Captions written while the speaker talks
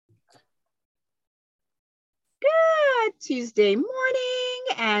Tuesday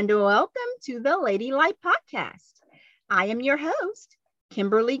morning, and welcome to the Lady Life Podcast. I am your host,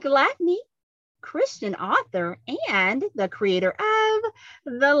 Kimberly Gladney, Christian author and the creator of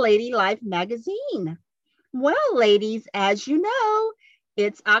the Lady Life magazine. Well, ladies, as you know,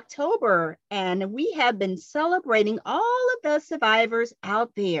 it's October, and we have been celebrating all of the survivors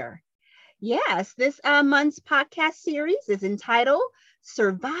out there. Yes, this month's podcast series is entitled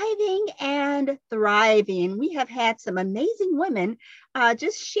Surviving and Thriving. We have had some amazing women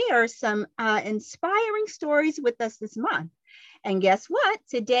just share some inspiring stories with us this month. And guess what?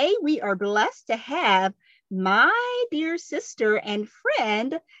 Today we are blessed to have my dear sister and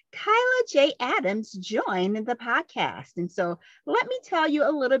friend, Kyla J. Adams, join the podcast. And so let me tell you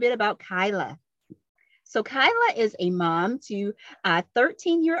a little bit about Kyla. So Kyla is a mom to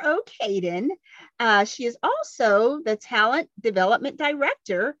 13-year-old Caden. She is also the talent development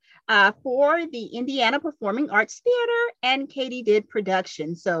director for the Indiana Performing Arts Theater and Katie Did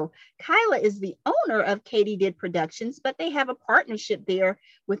Productions. So Kyla is the owner of Katie Did Productions, but they have a partnership there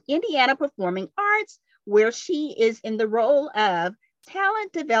with Indiana Performing Arts, where she is in the role of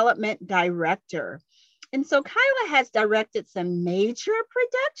talent development director. And so Kyla has directed some major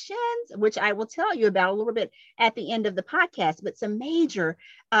productions, which I will tell you about a little bit at the end of the podcast, but some major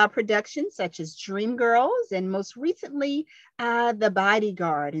productions such as Dreamgirls and most recently, The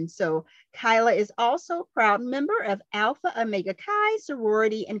Bodyguard. And so Kyla is also a proud member of Alpha Omega Chi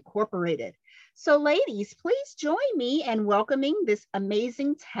Sorority Incorporated. So ladies, please join me in welcoming this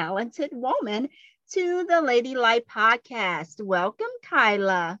amazing, talented woman to the Lady Life podcast. Welcome,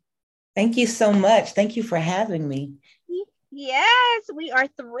 Kyla. Thank you so much. Thank you for having me. Yes, we are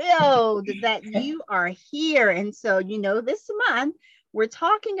thrilled that you are here. And so, this month we're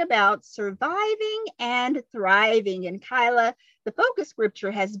talking about surviving and thriving. And Kyla, the focus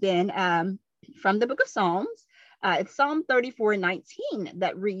scripture has been from the book of Psalms. It's Psalm 34:19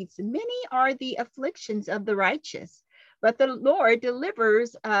 that reads, "Many are the afflictions of the righteous, but the Lord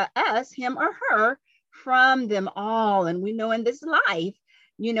delivers us, him or her, from them all." And we know in this life,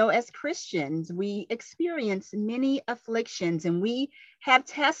 as Christians, we experience many afflictions and we have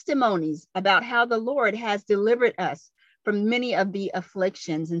testimonies about how the Lord has delivered us from many of the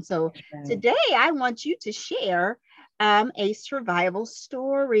afflictions. And so today I want you to share a survival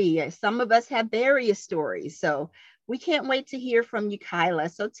story. Some of us have various stories, so we can't wait to hear from you, Kyla.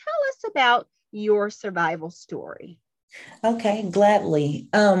 So tell us about your survival story. Okay, gladly.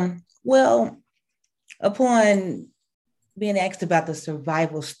 Well, upon being asked about the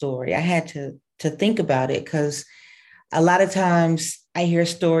survival story, I had to think about it because a lot of times I hear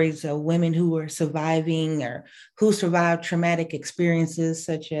stories of women who are surviving or who survived traumatic experiences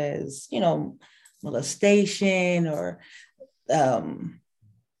such as, molestation or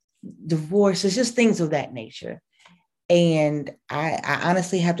divorce. It's just things of that nature. And I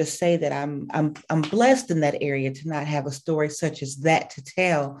honestly have to say that I'm blessed in that area to not have a story such as that to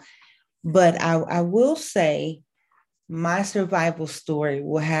tell. But I will say, my survival story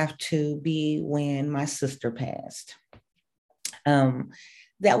will have to be when my sister passed.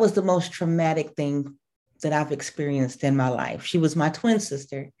 That was the most traumatic thing that I've experienced in my life. She was my twin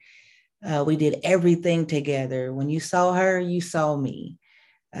sister. We did everything together. When you saw her, you saw me.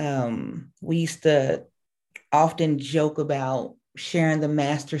 We used to often joke about sharing the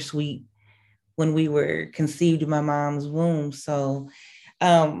master suite when we were conceived in my mom's womb. So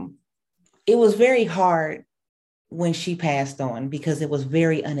it was very hard when she passed on because it was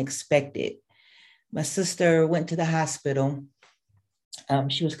very unexpected. My sister went to the hospital.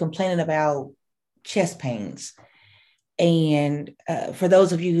 She was complaining about chest pains. And for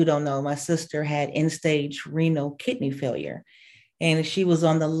those of you who don't know, my sister had end-stage renal kidney failure, and she was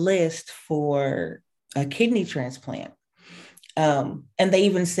on the list for a kidney transplant. And they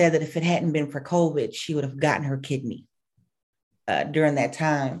even said that if it hadn't been for COVID, she would have gotten her kidney during that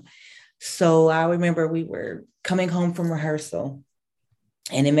time. So I remember we were coming home from rehearsal,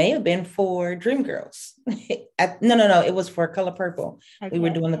 and it may have been for Dreamgirls. No, it was for Color Purple. Okay. We were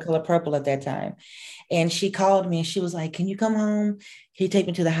doing the Color Purple at that time. And she called me and she was like, "Can you come home? Can you take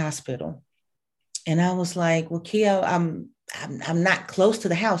me to the hospital?" And I was like, "Well, Kia, I'm not close to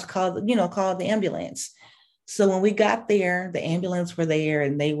the house. Call the ambulance." So when we got there, the ambulance were there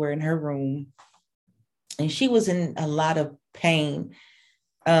and they were in her room. And she was in a lot of pain.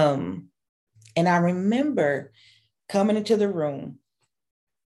 And I remember coming into the room,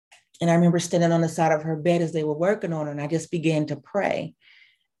 and I remember standing on the side of her bed as they were working on her, and I just began to pray.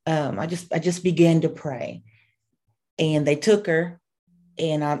 I just began to pray, and they took her,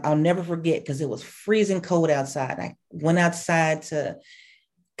 and I'll never forget because it was freezing cold outside. I went outside to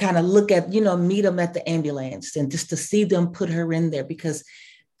kind of look at, meet them at the ambulance and just to see them put her in there, because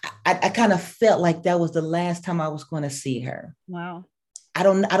I kind of felt like that was the last time I was going to see her. Wow. I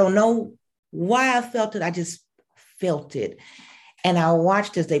don't know why I felt it. I just felt it. And I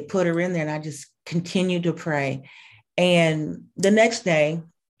watched as they put her in there, and I just continued to pray. And the next day,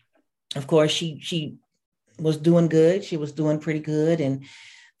 of course, she was doing good. She was doing pretty good. And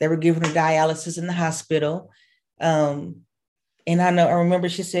they were giving her dialysis in the hospital. And I remember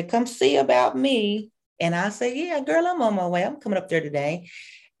she said, "Come see about me." And I said, "Yeah, girl, I'm on my way. I'm coming up there today."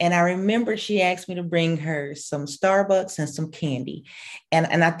 And I remember she asked me to bring her some Starbucks and some candy.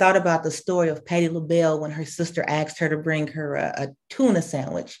 And I thought about the story of Patti LaBelle when her sister asked her to bring her a tuna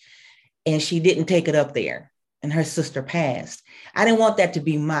sandwich, and she didn't take it up there, and her sister passed. I didn't want that to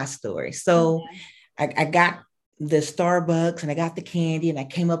be my story. So I got the Starbucks and I got the candy, and I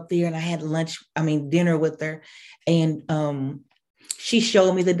came up there and I had dinner with her. And she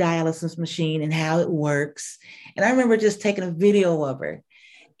showed me the dialysis machine and how it works. And I remember just taking a video of her.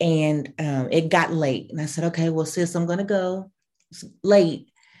 And it got late. And I said, "Okay, well, sis, I'm going to go. It's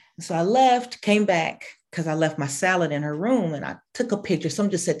late." So I left, came back because I left my salad in her room, and I took a picture. Someone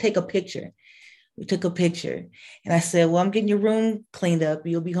just said, "Take a picture." We took a picture. And I said, "Well, I'm getting your room cleaned up.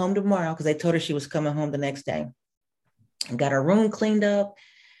 You'll be home tomorrow," because they told her she was coming home the next day. I got her room cleaned up,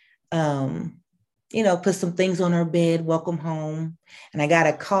 put some things on her bed, welcome home. And I got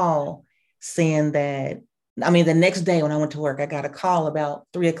a call saying that, the next day when I went to work, I got a call about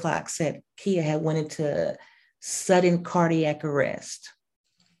 3:00, said Kia had went into sudden cardiac arrest.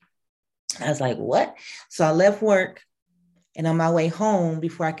 I was like, "What?" So I left work, and on my way home,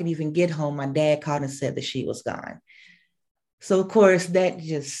 before I could even get home, my dad called and said that she was gone. So of course that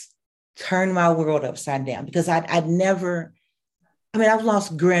just turned my world upside down, because I've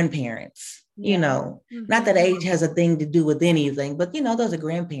lost grandparents, Mm-hmm. Not that age has a thing to do with anything, but those are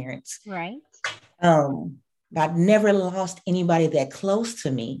grandparents. Right. I've never lost anybody that close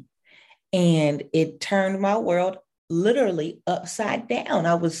to me. And it turned my world literally upside down.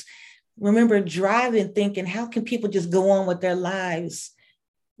 Remember driving thinking, how can people just go on with their lives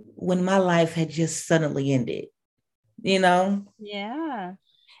when my life had just suddenly ended, Yeah.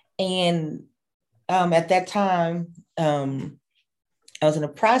 And at that time, I was in the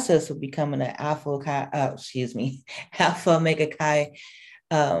process of becoming an Alpha Omega Chi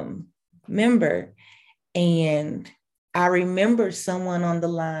member. And I remember someone on the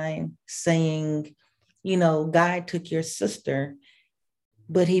line saying, "God took your sister,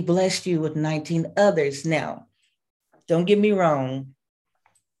 but he blessed you with 19 others." Now, don't get me wrong.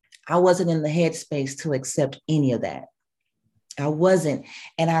 I wasn't in the headspace to accept any of that. I wasn't.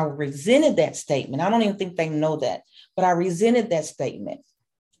 And I resented that statement. I don't even think they know that, but I resented that statement.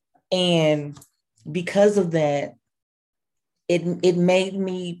 And because of that, it made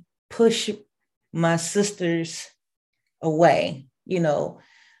me push my sisters away,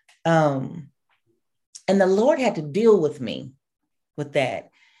 and the Lord had to deal with me with that.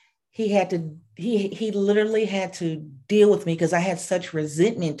 He literally had to deal with me, because I had such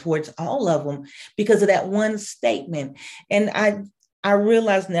resentment towards all of them because of that one statement. And I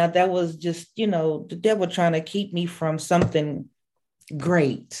realize now that was just, the devil trying to keep me from something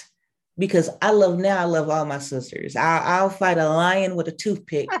great, because I love all my sisters. I'll fight a lion with a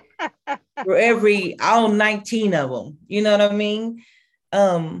toothpick for all 19 of them. You know what I mean?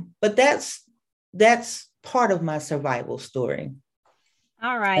 But that's part of my survival story.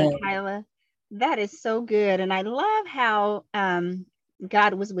 All right, Kyla, that is so good. And I love how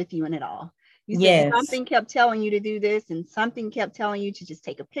God was with you in it all. You said something kept telling you to do this, and something kept telling you to just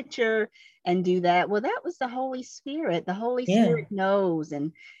take a picture and do that. Well, that was the Holy Spirit. The Holy Spirit knows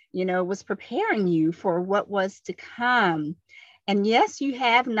and, was preparing you for what was to come. And yes, you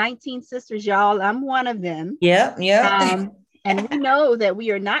have 19 sisters, y'all. I'm one of them. Yeah. And we know that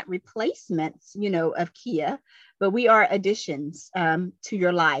we are not replacements, of Kia, but we are additions to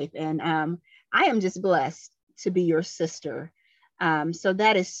your life. And I am just blessed to be your sister. So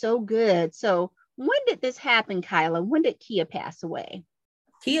that is so good. So when did this happen, Kyla? When did Kia pass away?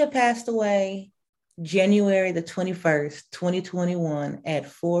 Kia passed away January the 21st, 2021 at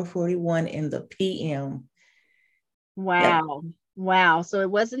 4:41 in the PM. Wow. Yep. Wow. So it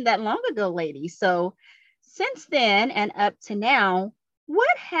wasn't that long ago, ladies. So since then and up to now,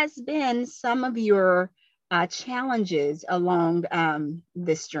 what has been some of your challenges along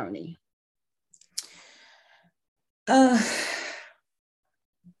this journey?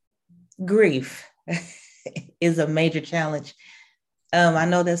 Grief is a major challenge. I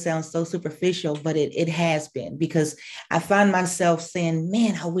know that sounds so superficial, but it has been, because I find myself saying,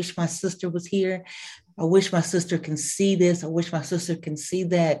 "Man, I wish my sister was here," I wish my sister can see this. I wish my sister can see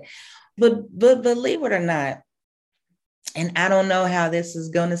that. But believe it or not, and I don't know how this is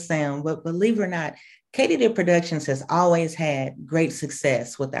going to sound, but believe it or not, Katydid Productions has always had great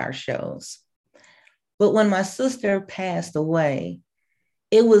success with our shows. But when my sister passed away,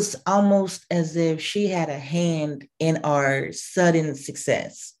 it was almost as if she had a hand in our sudden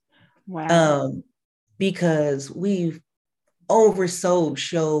success. Wow. Because we've oversold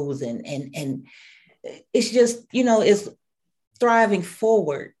shows and it's just, it's thriving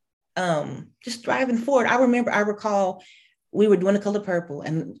forward. Just thriving forward. I recall we were doing The Color Purple,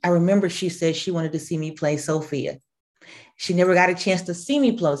 and I remember she said she wanted to see me play Sophia. She never got a chance to see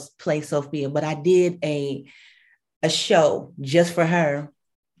me play Sophia, but I did a show just for her.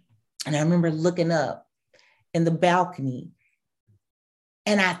 And I remember looking up in the balcony,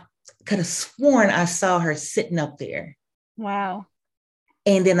 and I could have sworn I saw her sitting up there. Wow.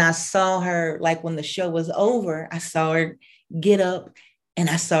 And then I saw her, like when the show was over, I saw her get up and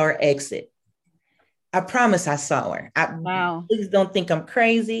I saw her exit. I promise I saw her. Wow. Please don't think I'm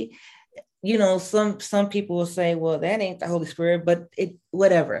crazy. Some people will say, well, that ain't the Holy Spirit, but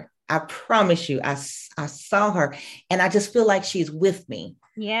whatever. I promise you, I saw her, and I just feel like she's with me.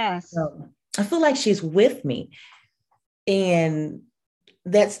 Yes. I feel like she's with me. And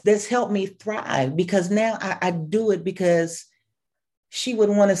that's helped me thrive, because now I do it because she would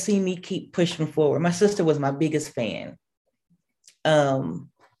want to see me keep pushing forward. My sister was my biggest fan.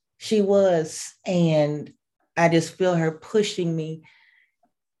 She was, and I just feel her pushing me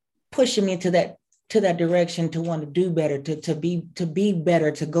into that direction, to want to do better, to be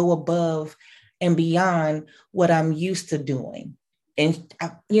better, to go above and beyond what I'm used to doing. And,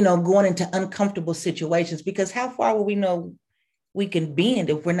 going into uncomfortable situations, because how far will we know we can bend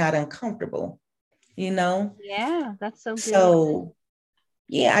if we're not uncomfortable, Yeah, that's so good. So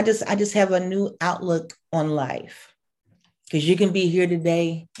yeah, I just have a new outlook on life, because you can be here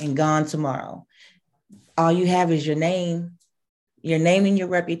today and gone tomorrow. All you have is your name and your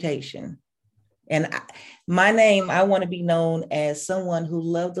reputation. And my name, I want to be known as someone who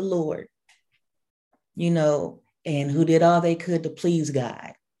loved the Lord, and who did all they could to please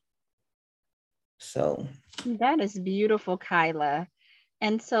God. So that is beautiful, Kyla.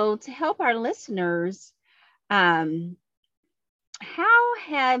 And so, to help our listeners, how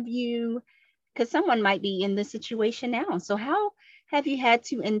have you, because someone might be in this situation now, so how have you had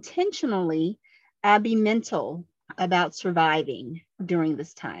to intentionally be mental about surviving during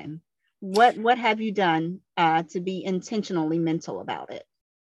this time? What have you done to be intentionally mental about it?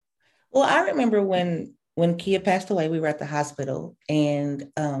 Well, I remember when Kia passed away, we were at the hospital,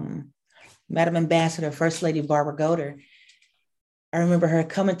 and Madam Ambassador, First Lady Barbara Goddard, I remember her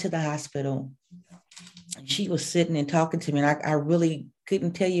coming to the hospital. She was sitting and talking to me, and I really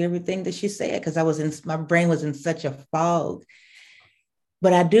couldn't tell you everything that she said, because my brain was in such a fog.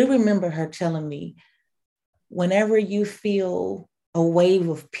 But I do remember her telling me, whenever you feel a wave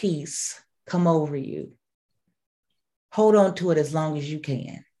of peace come over you, hold on to it as long as you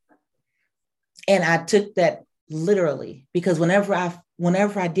can. And I took that literally, because whenever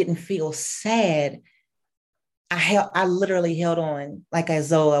I didn't feel sad, I literally held on, like as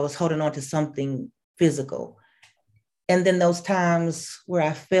though I was holding on to something physical. And then those times where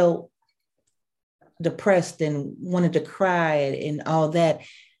I felt depressed and wanted to cry and all that,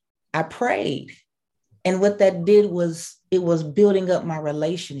 I prayed. And what that did was, it was building up my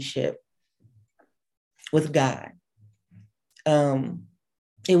relationship with God.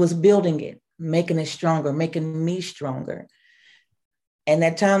 It was building it, making it stronger, making me stronger. And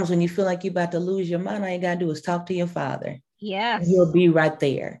at times when you feel like you're about to lose your mind, all you got to do is talk to your Father. Yes. He'll be right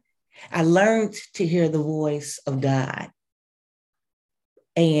there. I learned to hear the voice of God.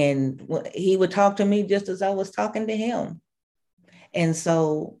 And he would talk to me just as I was talking to him. And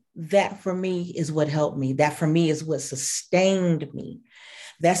so that for me is what helped me. That for me is what sustained me.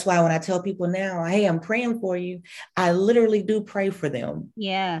 That's why when I tell people now, hey, I'm praying for you, I literally do pray for them.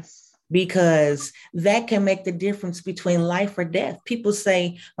 Yes. Because that can make the difference between life or death. People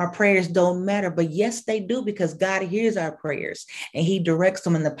say my prayers don't matter, but yes, they do, because God hears our prayers and he directs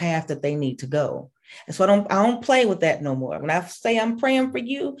them in the path that they need to go. And so I don't play with that no more. When I say I'm praying for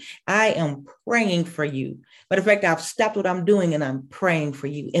you, I am praying for you. But in fact, I've stopped what I'm doing and I'm praying for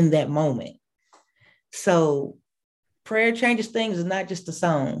you in that moment. So prayer changes things. Is not just a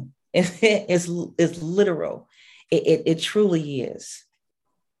song. It's literal. It truly is.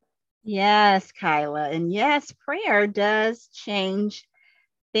 Yes, Kyla. And yes, prayer does change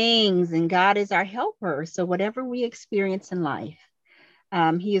things, and God is our helper. So whatever we experience in life,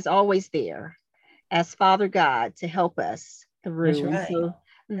 he is always there as Father God to help us through. That's right. And so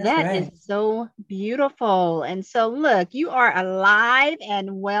That's That is right. so beautiful. And so, look, you are alive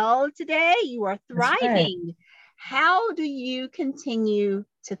and well today. You are That's right. thriving. How do you continue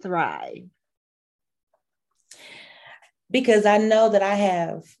to thrive? Because I know that I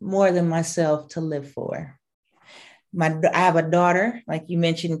have more than myself to live for. I have a daughter, like you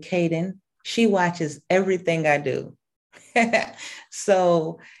mentioned, Kaden. She watches everything I do.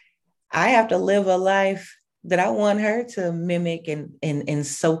 So I have to live a life that I want her to mimic and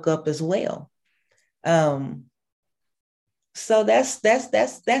soak up as well. Um, so that's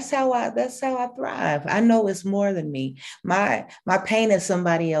how I thrive. I know it's more than me. My pain is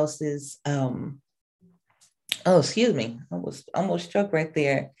somebody else's. Oh, excuse me, I was almost struck right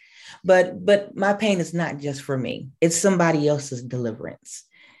there. But my pain is not just for me. It's somebody else's deliverance.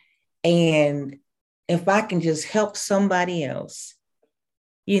 And if I can just help somebody else,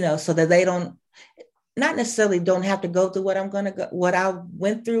 so that they don't not necessarily don't have to go through what I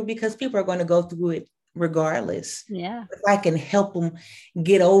went through, because people are going to go through it regardless. Yeah. If I can help them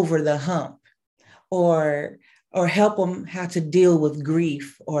get over the hump, or help them how to deal with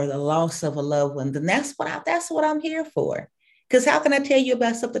grief or the loss of a loved one, then that's what I'm here for. Because how can I tell you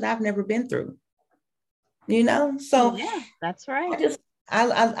about something I've never been through? So Yeah, that's I right. just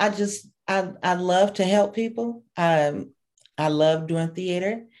I love to help people. I love doing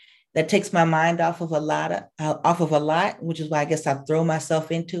theater. That takes my mind off of a lot, which is why I guess I throw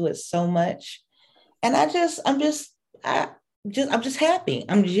myself into it so much. And I'm just happy.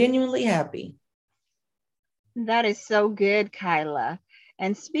 I'm genuinely happy. That is so good, Kyla.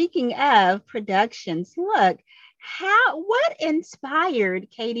 And speaking of productions, look, what inspired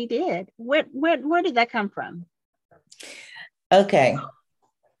Katie did? Where did that come from? Okay,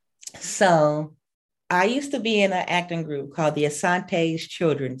 so I used to be in an acting group called the Asante's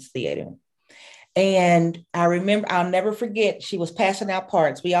Children's Theater. And I remember, I'll never forget, she was passing out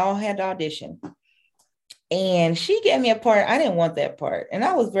parts. We all had to audition. And she gave me a part. I didn't want that part. And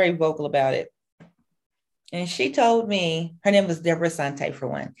I was very vocal about it. And she told me, her name was Deborah Sante, for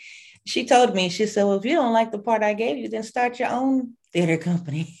one. She told me, she said, well, if you don't like the part I gave you, then start your own theater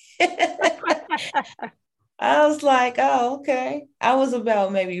company. I was like, oh, okay. I was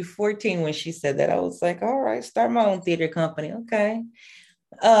about maybe 14 when she said that. I was like, all right, start my own theater company. Okay.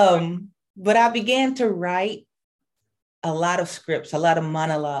 But I began to write a lot of scripts, a lot of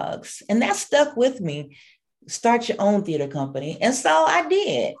monologues, and that stuck with me. Start your own theater company. And so I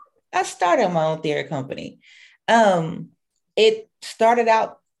did. I started my own theater company. Um, it started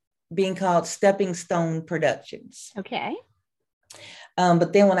out being called Stepping Stone Productions. Okay.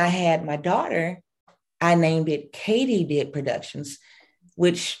 But then when I had my daughter, I named it Katie Did Productions,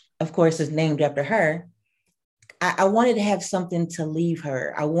 which of course is named after her. I wanted to have something to leave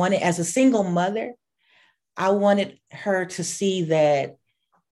her. I wanted, as a single mother, I wanted her to see that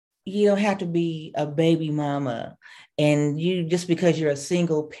you don't have to be a baby mama, and you, just because you're a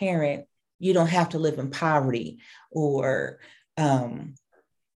single parent, you don't have to live in poverty, or um,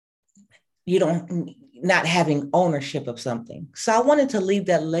 you don't not having ownership of something. So I wanted to leave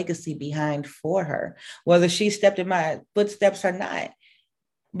that legacy behind for her, whether she stepped in my footsteps or not.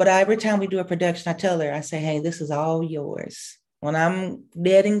 But every time we do a production, I tell her, I say, hey, this is all yours. When I'm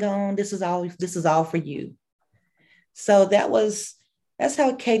dead and gone, this is all for you. So that's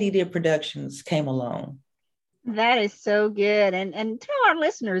how Katie Did Productions came along. That is so good. And tell our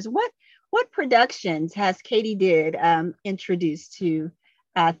listeners what productions has Katie did introduced to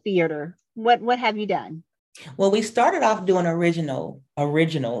theater? What have you done? Well, we started off doing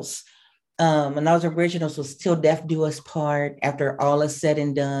originals. And those originals was Till Death Do Us Part, After All Is Said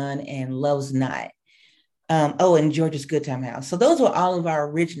and Done, and Love's Not. And George's Good Time House. So those were all of our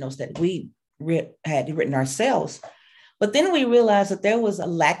originals that we had written ourselves. But then we realized that there was a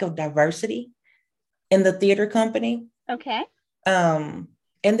lack of diversity in the theater company. Okay. Um,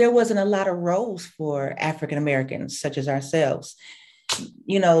 and there wasn't a lot of roles for African Americans, such as ourselves.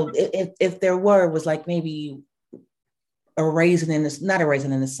 If there were, it was like maybe not a raisin in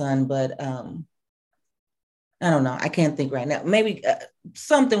the sun, but I don't know. I can't think right now. Maybe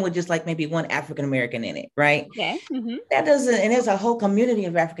something with just like maybe one African American in it, right? Okay. Mm-hmm. That doesn't, and there's a whole community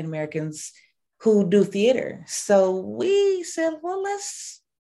of African Americans who do theater. So we said, well, let's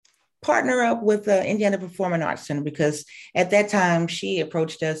partner up with the Indiana Performing Arts Center, because at that time she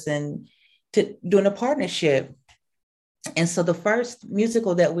approached us and to doing a partnership. And so the first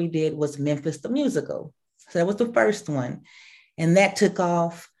musical that we did was Memphis the Musical. So that was the first one. And that took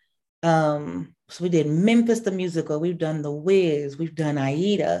off. So we did Memphis the Musical. We've done The Wiz. We've done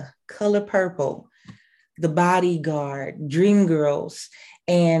Aida, Color Purple, The Bodyguard, Dreamgirls.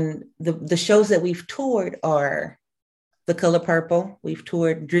 And the shows that we've toured are The Color Purple. We've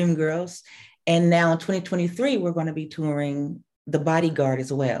toured Dreamgirls. And now in 2023, we're going to be touring The Bodyguard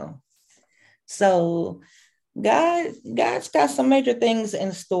as well. So God's got some major things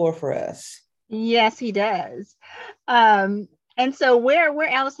in store for us. Yes, he does. And so where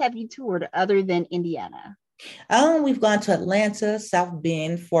else have you toured other than Indiana? We've gone to Atlanta, South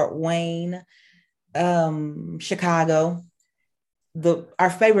Bend, Fort Wayne, Chicago. Our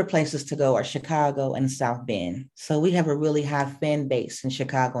favorite places to go are Chicago and South Bend. So we have a really high fan base in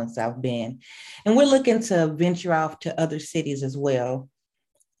Chicago and South Bend. And we're looking to venture off to other cities as well.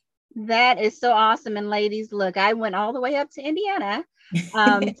 That is so awesome. And ladies, look, I went all the way up to Indiana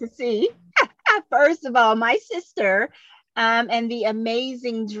to see, first of all, my sister and the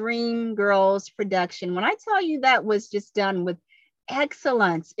amazing Dreamgirls production. When I tell you that was just done with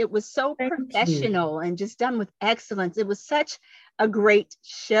excellence, it was so professional and just done with excellence. It was such a great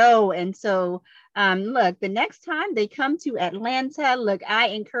show. And so, look, the next time they come to Atlanta, look, I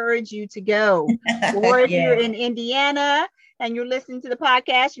encourage you to go. Or if you're in Indiana and you're listening to the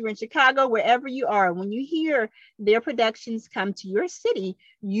podcast, you're in Chicago, wherever you are, when you hear their productions come to your city,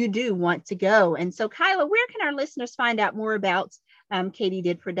 you do want to go. And so, Kyla, where can our listeners find out more about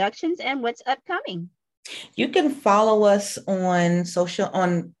Katydid Productions and what's upcoming? You can follow us on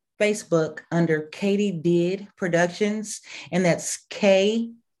Facebook under Katydid Productions, and that's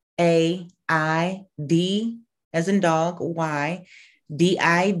KAID as in dog,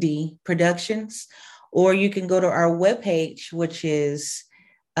 YDID Productions. Or you can go to our webpage, which is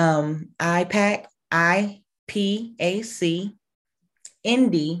IPAC, IPAC,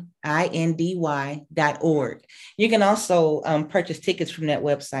 INDY.org. You can also purchase tickets from that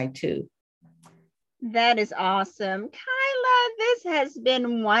website too. That is awesome. Kyla, this has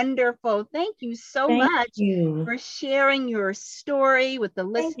been wonderful. Thank you so much for sharing your story with the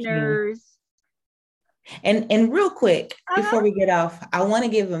listeners. And real quick, before we get off, I want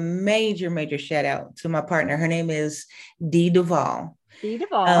to give a major shout out to my partner. Her name is Dee Duvall. Dee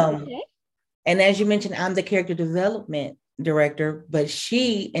Duvall, okay. And as you mentioned, I'm the character development director, but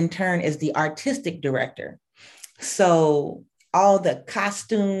she in turn is the artistic director. So all the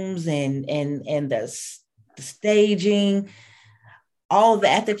costumes and the staging, all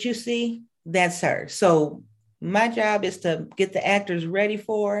that you see, that's her. So my job is to get the actors ready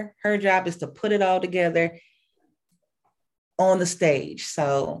for her. Job is to put it all together on the stage.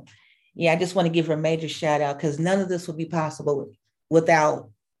 So yeah, I just want to give her a major shout out because none of this would be possible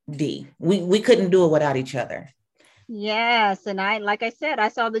without Dee. We couldn't do it without each other. Yes. And like I said, I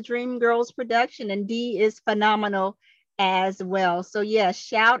saw the Dreamgirls production and Dee is phenomenal as well. So yes,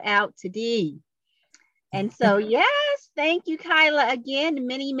 shout out to Dee. And so, yes, thank you, Kyla. Again,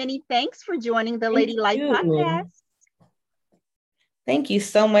 many thanks for joining the Lady Life podcast. Thank you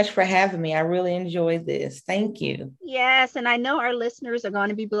so much for having me. I really enjoyed this. Thank you. Yes, and I know our listeners are going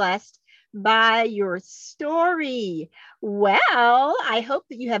to be blessed by your story. Well, I hope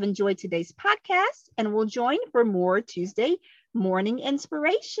that you have enjoyed today's podcast and will join for more Tuesday morning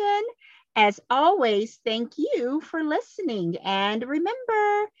inspiration. As always, thank you for listening. And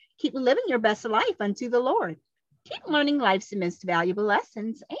remember, keep living your best life unto the Lord. Keep learning life's most valuable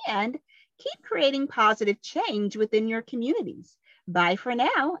lessons and keep creating positive change within your communities. Bye for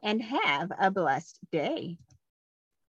now and have a blessed day.